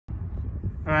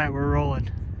All right, we're rolling.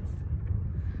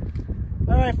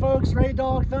 All right, folks, Ray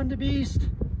Dog Thunder Beast.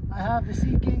 I have the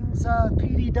Seekins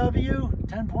PDW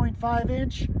 10.5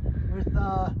 inch with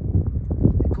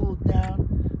it cooled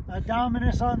down, a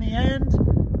Dominus on the end,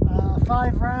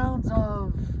 5 rounds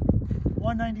of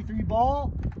 193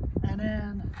 ball, and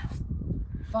then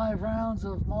 5 rounds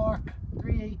of Mark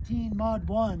 318 Mod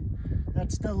 1.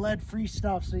 That's the lead-free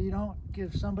stuff, so you don't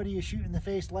give somebody a shoot in the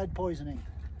face lead poisoning.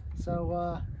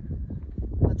 So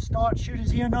let's start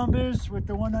shooter's ear numbers with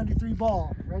the 193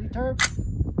 ball. Ready, Turb?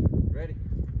 Ready.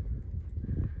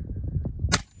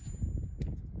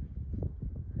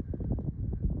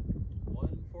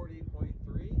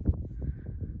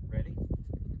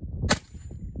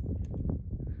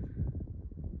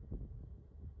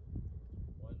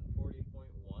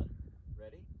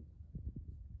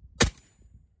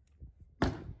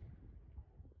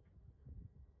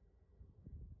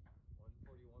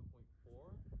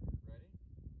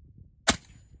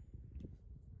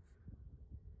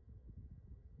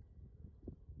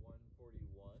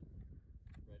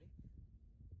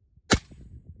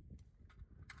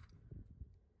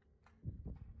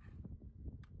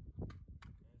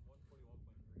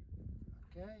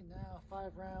 Okay, now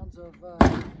 5 rounds of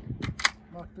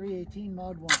Mark 318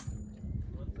 Mod 1.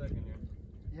 1 second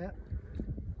here. Yep.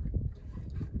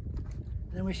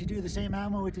 Then we should do the same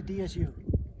ammo with the DSU.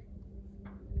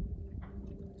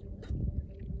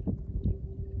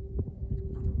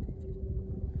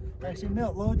 Actually,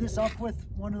 Milt, load this up with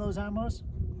one of those ammos.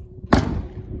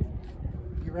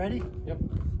 You ready? Yep.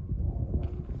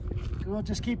 We'll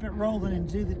just keep it rolling and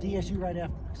do the DSU right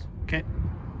after this. Okay.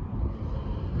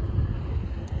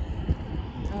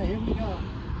 All right, here we go.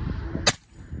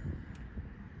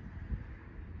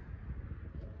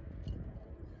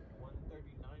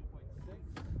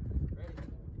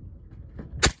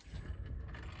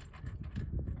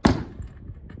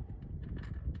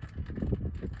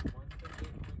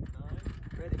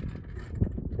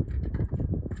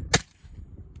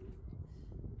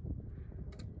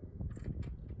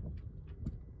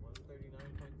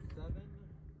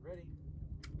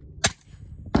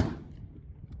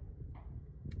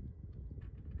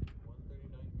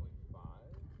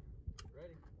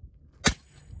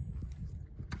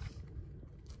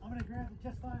 I'm going to grab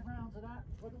just 5 rounds of that.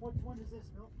 Which one is this,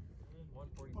 Milt?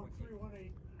 140. Mark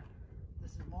 318.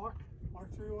 This is Mark. Mark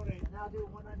 318. Now do a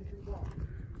 193 ball.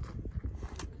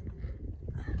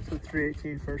 So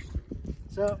 318 first.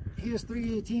 So here's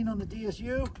 318 on the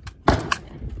DSU.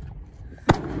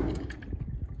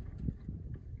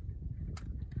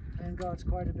 Handguard's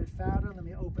quite a bit fatter. Let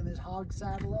me open this hog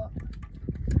saddle up.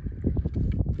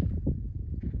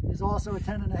 There's also a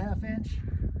 10.5 inch.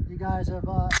 You guys have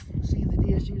seen the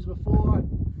DSUs before.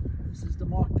 This is the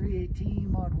Mark 318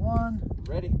 Mod 1.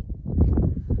 Ready.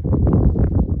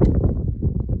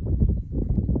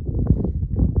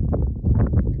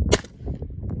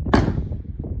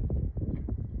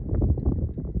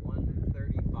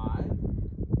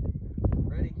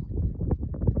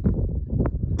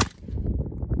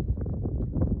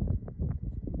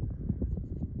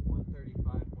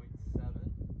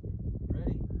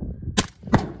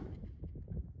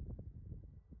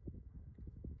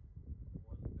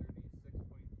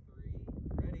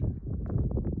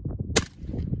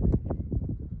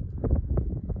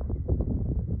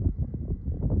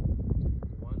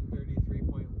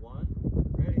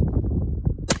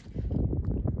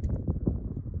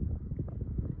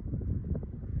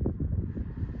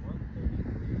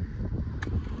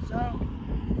 So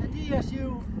the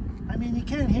DSU, I mean, you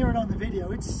can't hear it on the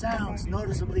video. It sounds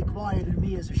noticeably quieter to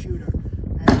me as a shooter.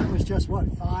 And it was just,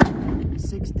 what, 5,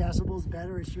 6 decibels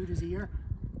better as shooter's ear?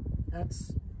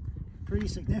 That's pretty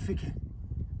significant.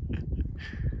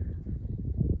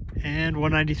 And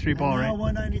 193 ball, now right?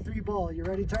 193 ball. You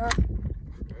ready, Turk?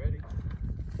 Ready.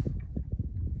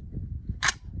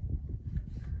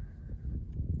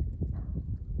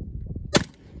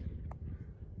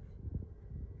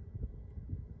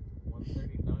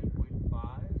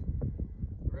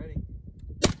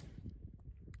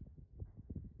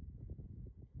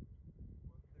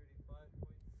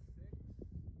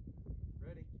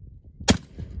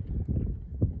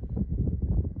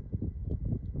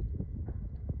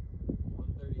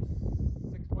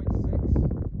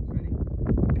 Ready.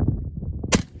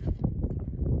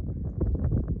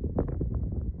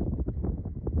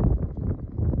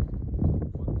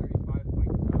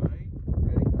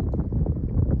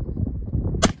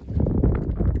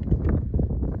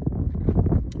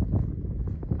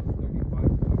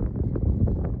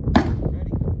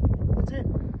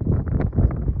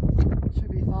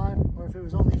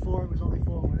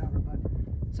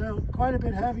 quite a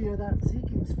bit heavier. That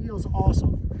Seekins feels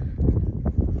awesome.